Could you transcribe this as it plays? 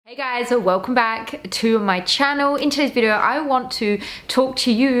Hey guys, welcome back to my channel. In today's video, I want to talk to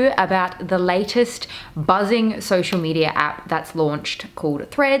you about the latest buzzing social media app that's launched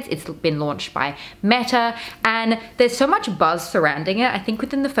called Threads. It's been launched by Meta and there's so much buzz surrounding it. I think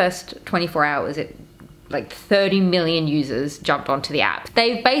within the first 24 hours, like 30 million users jumped onto the app.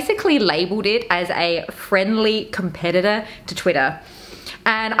 They've basically labeled it as a friendly competitor to Twitter.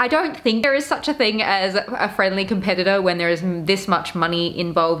 And I don't think there is such a thing as a friendly competitor when there is this much money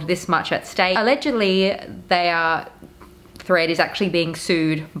involved, this much at stake. Allegedly, Thread is actually being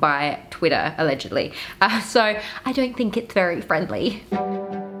sued by Twitter, allegedly. So I don't think it's very friendly.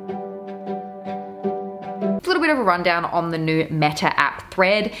 A little bit of a rundown on the new Meta app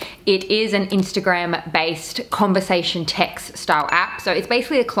Thread. It is an Instagram-based conversation text style app. So it's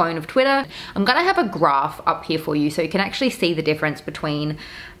basically a clone of Twitter. I'm gonna have a graph up here for you so you can actually see the difference between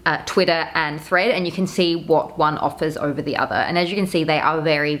Twitter and Thread, and you can see what one offers over the other. And as you can see, they are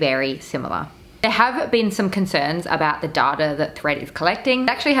very, very similar. There have been some concerns about the data that Thread is collecting. It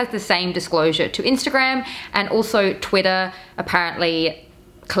actually has the same disclosure to Instagram, and also Twitter apparently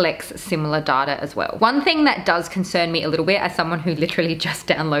collects similar data as well. One thing that does concern me a little bit as someone who literally just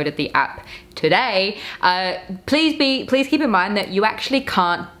downloaded the app today, please keep in mind that you actually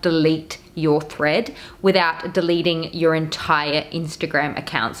can't delete your thread without deleting your entire Instagram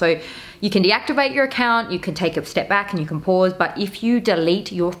account. So you can deactivate your account, you can take a step back and you can pause, but if you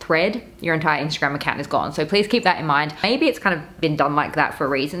delete your thread, your entire Instagram account is gone. So please keep that in mind. Maybe it's kind of been done like that for a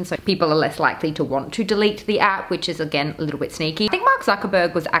reason, so people are less likely to want to delete the app, which is again a little bit sneaky. I think Mark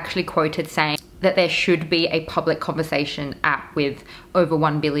Zuckerberg was actually quoted saying that there should be a public conversation app with over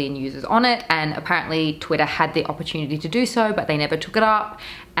 1 billion users on it, and apparently Twitter had the opportunity to do so, but they never took it up,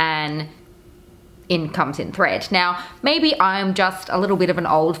 and in comes in Thread. Now, maybe I'm just a little bit of an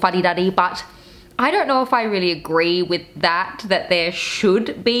old fuddy-duddy, but I don't know if I really agree with that there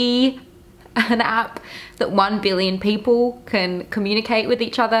should be an app that 1 billion people can communicate with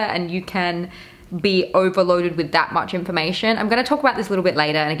each other and you can be overloaded with that much information. I'm gonna talk about this a little bit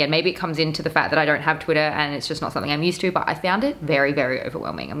later, and again, maybe it comes into the fact that I don't have Twitter and it's just not something I'm used to, but I found it very, very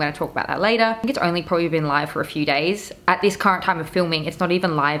overwhelming. I'm gonna talk about that later. I think it's only probably been live for a few days. At this current time of filming, it's not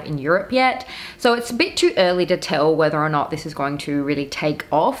even live in Europe yet, so it's a bit too early to tell whether or not this is going to really take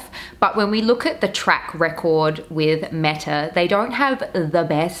off. But when we look at the track record with Meta, they don't have the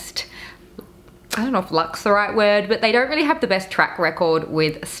best, I don't know if luck's the right word, but they don't really have the best track record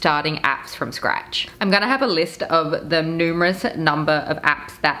with starting apps from scratch. I'm gonna have a list of the numerous number of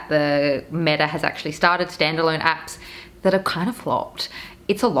apps that the Meta has actually started, standalone apps that have kind of flopped.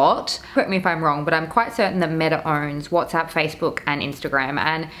 It's a lot. Correct me if I'm wrong, but I'm quite certain that Meta owns WhatsApp, Facebook, and Instagram.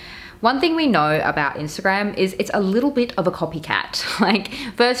 And one thing we know about Instagram is it's a little bit of a copycat. Like,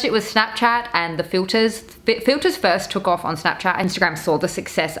 first it was Snapchat and the filters. Filters first took off on Snapchat. Instagram saw the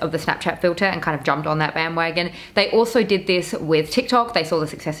success of the Snapchat filter and kind of jumped on that bandwagon. They also did this with TikTok. They saw the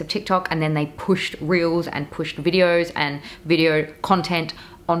success of TikTok and then they pushed Reels and pushed videos and video content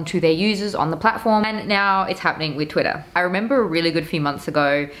onto their users on the platform, and now it's happening with Twitter. I remember a really good few months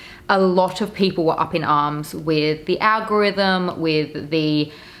ago, a lot of people were up in arms with the algorithm, with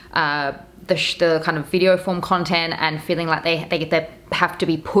the kind of video form content, and feeling like they have to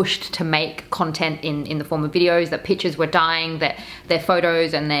be pushed to make content in the form of videos, that pictures were dying, that their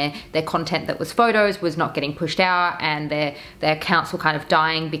photos and their content that was photos was not getting pushed out, and their accounts were kind of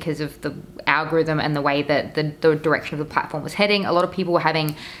dying because of the algorithm and the way that the direction of the platform was heading. A lot of people were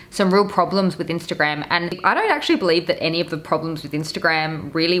having some real problems with Instagram, and I don't actually believe that any of the problems with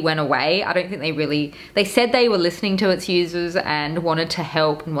Instagram really went away. I don't think they said they were listening to its users and wanted to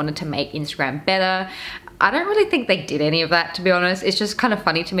help and wanted to make Instagram better. I don't really think they did any of that, to be honest. It's just kind of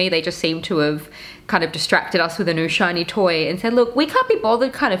funny to me. They just seem to have kind of distracted us with a new shiny toy and said, look, we can't be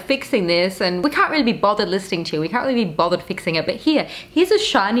bothered kind of fixing this, and we can't really be bothered listening to you. We can't really be bothered fixing it, but here's a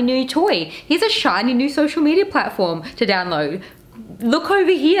shiny new toy. Here's a shiny new social media platform to download. Look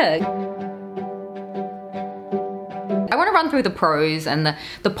over here. I want to run through the pros and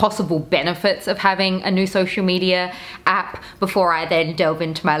the possible benefits of having a new social media app before I then delve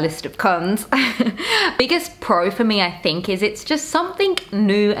into my list of cons. Biggest pro for me, I think, is it's just something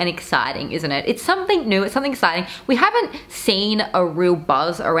new and exciting, isn't it? It's something new, it's something exciting. We haven't seen a real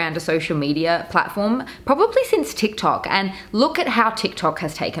buzz around a social media platform probably since TikTok, and look at how TikTok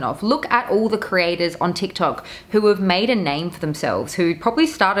has taken off. Look at all the creators on TikTok who have made a name for themselves, who probably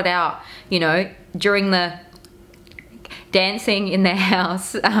started out, you know, during the dancing in their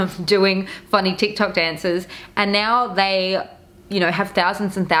house, doing funny TikTok dances, and now they you know, have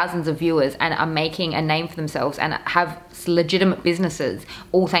thousands and thousands of viewers and are making a name for themselves and have legitimate businesses,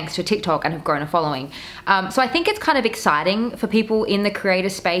 all thanks to TikTok, and have grown a following. So I think it's kind of exciting for people in the creator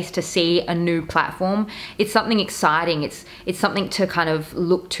space to see a new platform. It's something exciting. It's something to kind of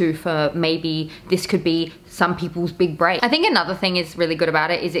look to for maybe this could be some people's big break. I think another thing is really good about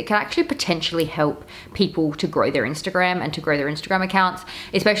it is it can actually potentially help people to grow their Instagram and to grow their Instagram accounts,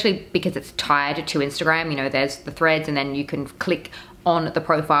 especially because it's tied to Instagram. You know, there's the threads, and then you can click on the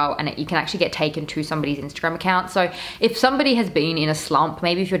profile and you can actually get taken to somebody's Instagram account. So if somebody has been in a slump,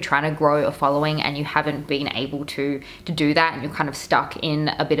 maybe if you're trying to grow a following and you haven't been able to do that, and you're kind of stuck in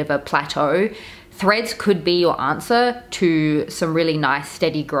a bit of a plateau, threads could be your answer to some really nice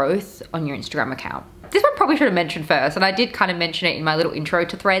steady growth on your Instagram account. This one probably should have mentioned first, and I did kind of mention it in my little intro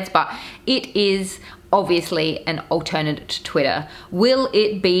to threads, but it is obviously an alternative to Twitter. Will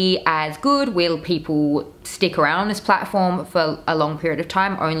it be as good? Will people stick around on this platform for a long period of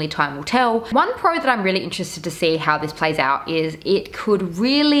time? Only time will tell. One pro that I'm really interested to see how this plays out is it could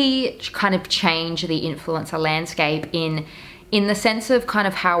really kind of change the influencer landscape in the sense of kind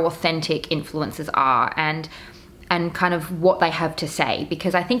of how authentic influencers are and kind of what they have to say.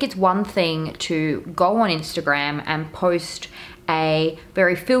 Because I think it's one thing to go on Instagram and post a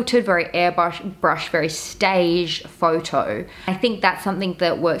very filtered, very airbrush, very staged photo. I think that's something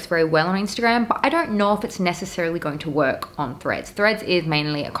that works very well on Instagram, but I don't know if it's necessarily going to work on Threads. Threads is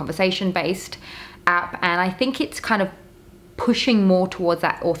mainly a conversation-based app, and I think it's kind of pushing more towards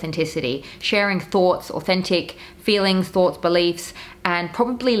that authenticity, sharing thoughts, authentic feelings, thoughts, beliefs, and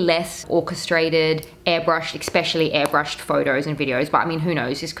probably less orchestrated, airbrushed, especially airbrushed photos and videos. But I mean, who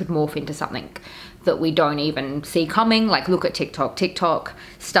knows, this could morph into something that we don't even see coming. Like, look at TikTok. TikTok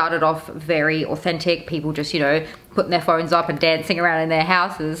started off very authentic, people just, you know, putting their phones up and dancing around in their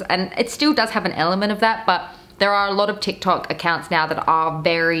houses, and it still does have an element of that, but there are a lot of TikTok accounts now that are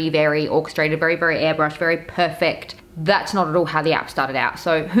very, very orchestrated, very, very airbrushed, very perfect. That's not at all how the app started out.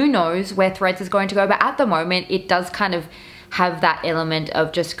 So who knows where Threads is going to go, but at the moment it does kind of have that element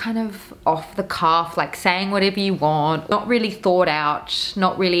of just kind of off the cuff, like saying whatever you want, not really thought out,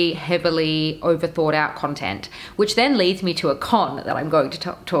 not really heavily over thought out content, which then leads me to a con that I'm going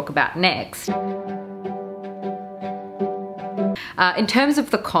to talk about next. In terms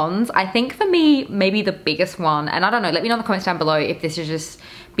of the cons, I think for me, maybe the biggest one, and I don't know, let me know in the comments down below if this is just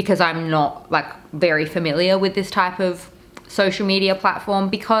because I'm not like very familiar with this type of social media platform,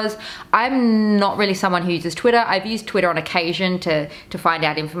 because I'm not really someone who uses Twitter. I've used Twitter on occasion to find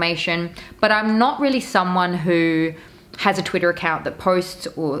out information, but I'm not really someone who has a Twitter account that posts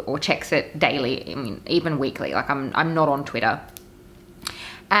or checks it daily, I mean, even weekly. Like I'm not on Twitter.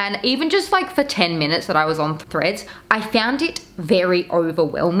 And even just like for 10 minutes that I was on Threads, I found it very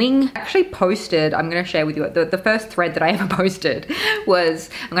overwhelming. I actually posted, I'm gonna share with you, the first thread that I ever posted was,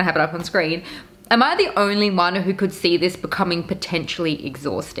 I'm gonna have it up on screen. Am I the only one who could see this becoming potentially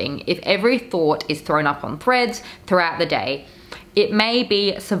exhausting? If every thought is thrown up on Threads throughout the day, it may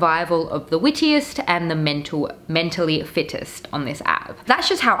be survival of the wittiest and the mentally fittest on this app. That's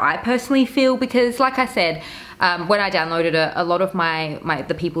just how I personally feel, because like I said, when I downloaded it, a lot of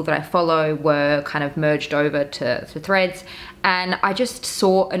the people that I follow were kind of merged over to Threads, and I just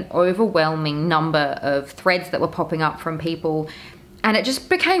saw an overwhelming number of threads that were popping up from people, and it just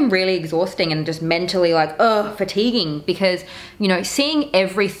became really exhausting and just mentally like, fatiguing, because, you know, seeing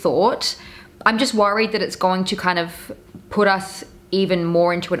every thought, I'm just worried that it's going to kind of put us even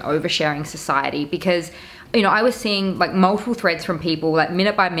more into an oversharing society, because, you know, I was seeing like multiple threads from people, like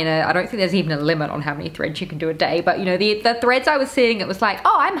minute by minute. I don't think there's even a limit on how many threads you can do a day, but you know, the threads I was seeing, it was like,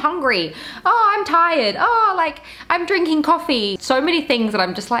 oh, I'm hungry. Oh, I'm tired. Oh, like I'm drinking coffee. So many things that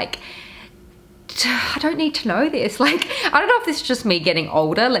I'm just like, I don't need to know this. Like, I don't know if this is just me getting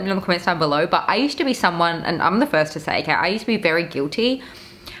older. Let me know in the comments down below, but I used to be someone, and I'm the first to say, okay, I used to be very guilty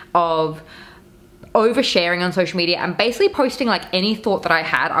of oversharing on social media and basically posting like any thought that I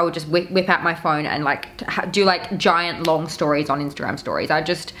had. I would just whip out my phone and like do like giant long stories on Instagram stories.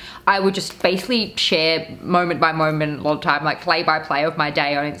 I would just basically share moment by moment, a lot of time, like play by play of my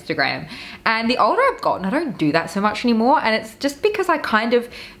day on Instagram. And the older I've gotten, I don't do that so much anymore, and it's just because I kind of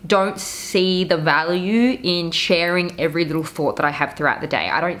don't see the value in sharing every little thought that I have throughout the day.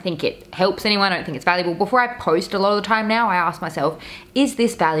 I don't think it helps anyone. I don't think it's valuable. Before I post, a lot of the time now, I ask myself, is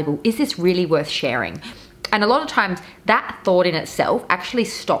this valuable? Is this really worth sharing? And a lot of times that thought in itself actually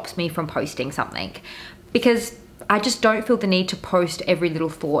stops me from posting something, because I just don't feel the need to post every little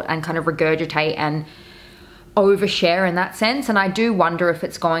thought and kind of regurgitate and overshare in that sense. And I do wonder if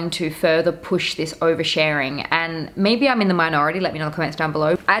it's going to further push this oversharing. And and maybe I'm in the minority. Let me know in the comments down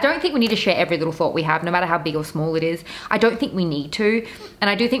below. I don't think we need to share every little thought we have, no matter how big or small it is. I don't think we need to, and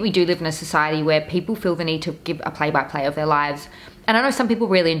I do think we do live in a society where people feel the need to give a play-by-play of their lives. And I know some people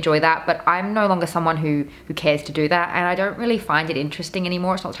really enjoy that, but I'm no longer someone who cares to do that, and I don't really find it interesting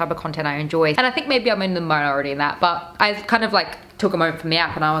anymore. It's not the type of content I enjoy. And I think maybe I'm in the minority in that, but I kind of like took a moment from the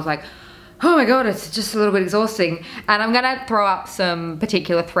app and I was like, oh my God, it's just a little bit exhausting. And I'm gonna throw up some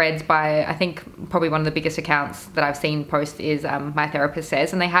particular threads by, I think probably one of the biggest accounts that I've seen post is My Therapist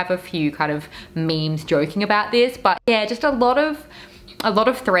Says, and they have a few kind of memes joking about this. But yeah, just a lot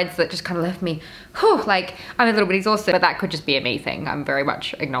of threads that just kind of left me, whew, like I'm a little bit exhausted, but that could just be a me thing. I'm very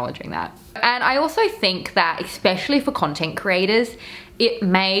much acknowledging that. And I also think that, especially for content creators, it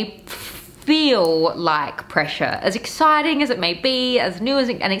may feel like pressure. As exciting as it may be, as new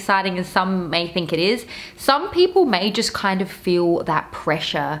and exciting as some may think it is, some people may just kind of feel that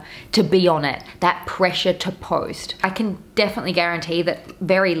pressure to be on it, that pressure to post. I can definitely guarantee that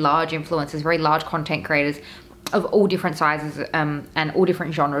very large influencers, very large content creators of all different sizes and all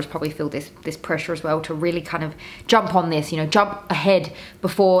different genres probably feel this pressure as well to really kind of jump on this, you know, jump ahead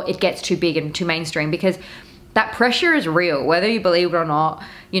before it gets too big and too mainstream, because that pressure is real, whether you believe it or not.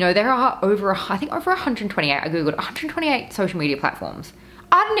 You know, there are I think over 128, I googled 128 social media platforms.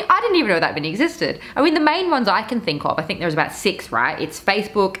 I didn't even know that many existed. I mean, the main ones I can think of, I think there's about 6, right? It's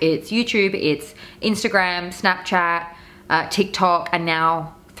Facebook, it's YouTube, it's Instagram, Snapchat, TikTok, and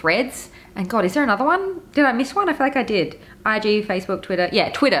now Threads. And God, is there another one? Did I miss one? I feel like I did. IG, Facebook, Twitter. Yeah,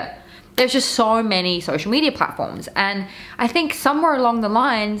 Twitter. There's just so many social media platforms. And I think somewhere along the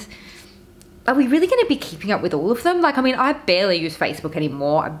lines, are we really gonna be keeping up with all of them? Like, I mean, I barely use Facebook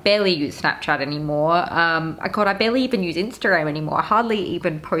anymore. I barely use Snapchat anymore. God, I barely even use Instagram anymore. I hardly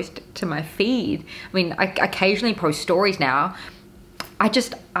even post to my feed. I mean, I occasionally post stories now. I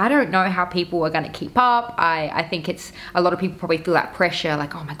don't know how people are gonna keep up. I think it's, a lot of people probably feel that pressure,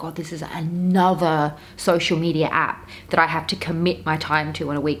 like, oh my God, this is another social media app that I have to commit my time to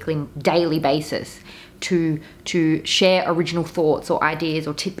on a weekly, daily basis to share original thoughts or ideas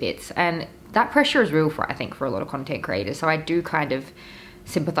or tidbits. And that pressure is real for, I think, for a lot of content creators. So I do kind of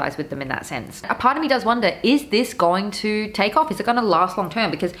sympathize with them in that sense. A part of me does wonder, is this going to take off? Is it going to last long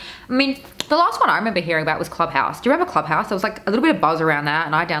term? Because, I mean, the last one I remember hearing about was Clubhouse. Do you remember Clubhouse? There was like a little bit of buzz around that,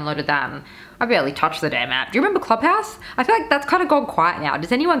 and I downloaded that, and I barely touched the damn app. Do you remember Clubhouse? I feel like that's kind of gone quiet now.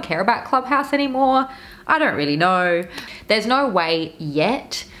 Does anyone care about Clubhouse anymore? I don't really know. There's no way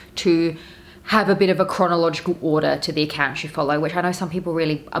yet to have a bit of a chronological order to the accounts you follow, which I know some people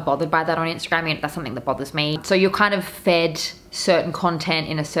really are bothered by that on Instagram, and that's something that bothers me. So you're kind of fed certain content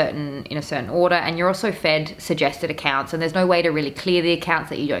in a certain order, and you're also fed suggested accounts, and there's no way to really clear the accounts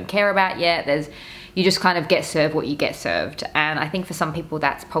that you don't care about yet. You just kind of get served what you get served. And I think for some people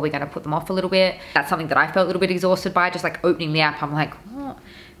that's probably gonna put them off a little bit. That's something that I felt a little bit exhausted by, just like opening the app. I'm like,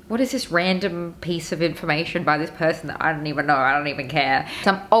 what is this random piece of information by this person that I don't even know, I don't even care.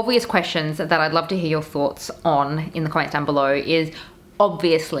 Some obvious questions that I'd love to hear your thoughts on in the comments down below is,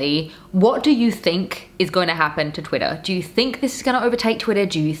 obviously, what do you think is going to happen to Twitter? Do you think this is going to overtake Twitter?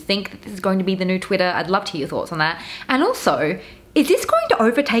 Do you think that this is going to be the new Twitter? I'd love to hear your thoughts on that. And also, is this going to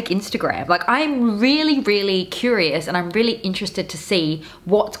overtake Instagram? Like, I'm really, really curious, and I'm really interested to see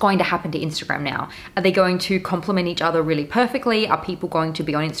what's going to happen to Instagram now. Are they going to complement each other really perfectly? Are people going to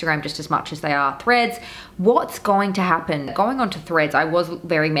be on Instagram just as much as they are Threads? What's going to happen? Going on to Threads, I was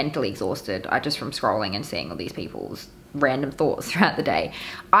very mentally exhausted just from scrolling and seeing all these people's random thoughts throughout the day.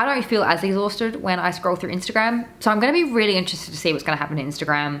 I don't feel as exhausted when I scroll through Instagram. So I'm gonna be really interested to see what's gonna happen to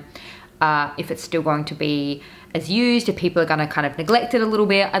Instagram. If it's still going to be as used, if people are gonna kind of neglect it a little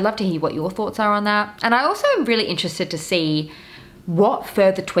bit. I'd love to hear what your thoughts are on that. And I also am really interested to see what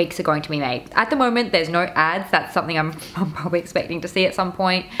further tweaks are going to be made. At the moment, there's no ads. That's something I'm probably expecting to see at some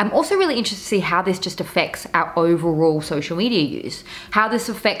point. I'm also really interested to see how this just affects our overall social media use, how this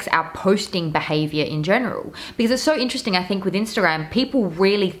affects our posting behavior in general. Because it's so interesting, I think, with Instagram, people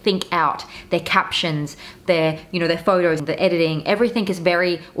really think out their captions, their photos, their editing. Everything is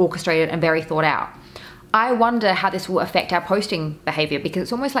very orchestrated and very thought out. I wonder how this will affect our posting behavior, because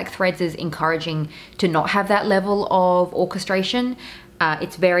it's almost like Threads is encouraging to not have that level of orchestration.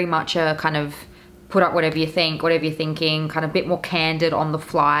 It's very much a kind of put up whatever you think, whatever you're thinking, kind of a bit more candid, on the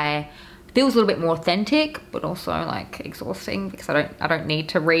fly. Feels a little bit more authentic, but also like exhausting, because I don't need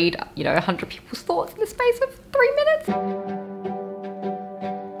to read 100 people's thoughts in the space of 3 minutes.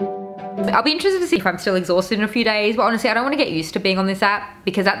 I'll be interested to see if I'm still exhausted in a few days, but honestly, I don't want to get used to being on this app,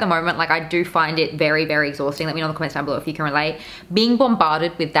 because at the moment, like, I do find it very, very exhausting. Let me know in the comments down below if you can relate. Being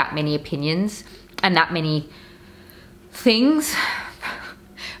bombarded with that many opinions and that many things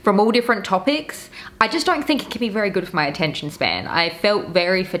from all different topics, I just don't think it can be very good for my attention span. I felt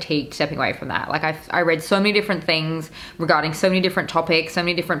very fatigued stepping away from that. Like I read so many different things regarding so many different topics, so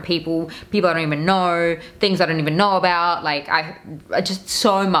many different people I don't even know, things I don't even know about. Like I just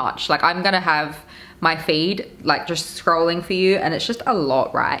so much. Like I'm gonna have my feed like just scrolling for you, and it's just a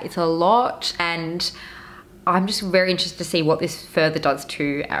lot, right? It's a lot, and I'm just very interested to see what this further does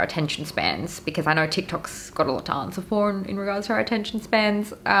to our attention spans, because I know TikTok's got a lot to answer for in regards to our attention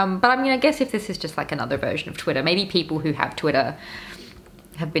spans. But I mean, I guess if this is just like another version of Twitter, maybe people who have Twitter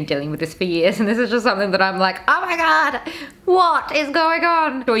have been dealing with this for years, and this is just something that I'm like, oh my god, what is going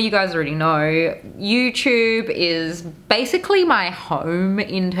on? I'm sure you guys already know, YouTube is basically my home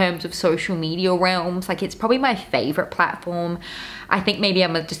in terms of social media realms. Like it's probably my favorite platform. I think maybe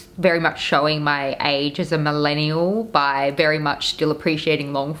I'm just very much showing my age as a millennial by very much still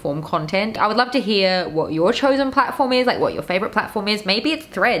appreciating long form content. I would love to hear what your chosen platform is, like what your favorite platform is. Maybe it's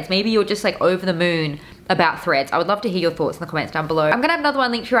Threads, maybe you're just like over the moon about Threads. I would love to hear your thoughts in the comments down below. I'm gonna have another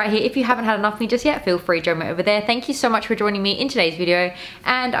one linked to right here. If you haven't had enough of me just yet, feel free to join me over there. Thank you so much for joining me in today's video,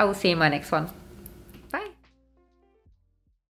 and I will see you in my next one.